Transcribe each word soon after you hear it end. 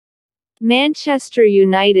Manchester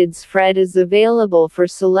United's Fred is available for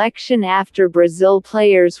selection after Brazil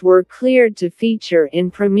players were cleared to feature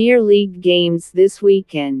in Premier League games this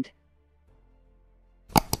weekend.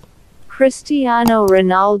 Cristiano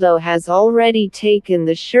Ronaldo has already taken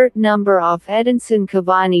the shirt number off Edinson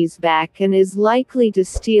Cavani's back and is likely to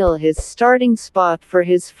steal his starting spot for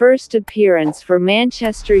his first appearance for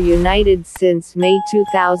Manchester United since May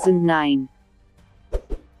 2009.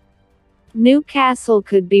 Newcastle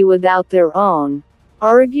could be without their own,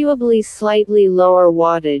 arguably slightly lower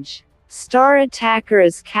wattage, star attacker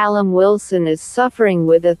as Callum Wilson is suffering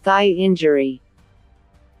with a thigh injury.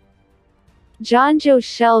 Jonjo,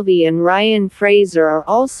 Shelvey and Ryan Fraser are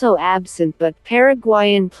also absent, but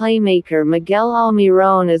Paraguayan playmaker Miguel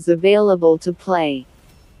Almirón is available to play.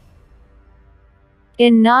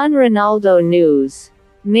 In non-Ronaldo news,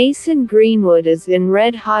 Mason Greenwood is in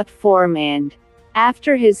red-hot form and,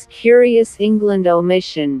 after his curious England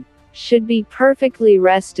omission, should be perfectly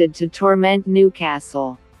rested to torment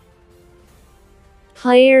Newcastle.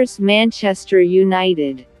 Players: Manchester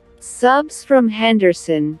United. Subs from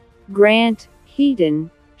Henderson, Grant,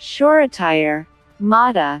 Heaton, Shoretire,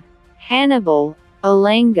 Mata, Hannibal,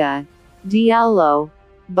 Elanga, Diallo,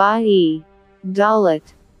 Bailly,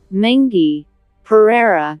 Dalot, Mengi,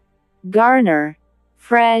 Pereira, Garner,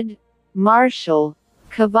 Fred, Marshall,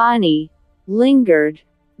 Cavani, Lingard,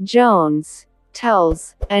 Jones,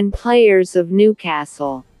 Tells, and players of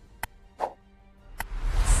Newcastle.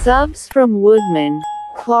 Subs from Woodman,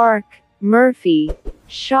 Clark, Murphy,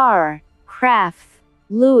 Schär, Kraft,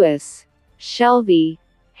 Lewis, Shelvey,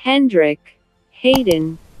 Hendrick,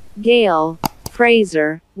 Heaton, Gale,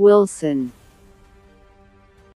 Fraser, Wilson.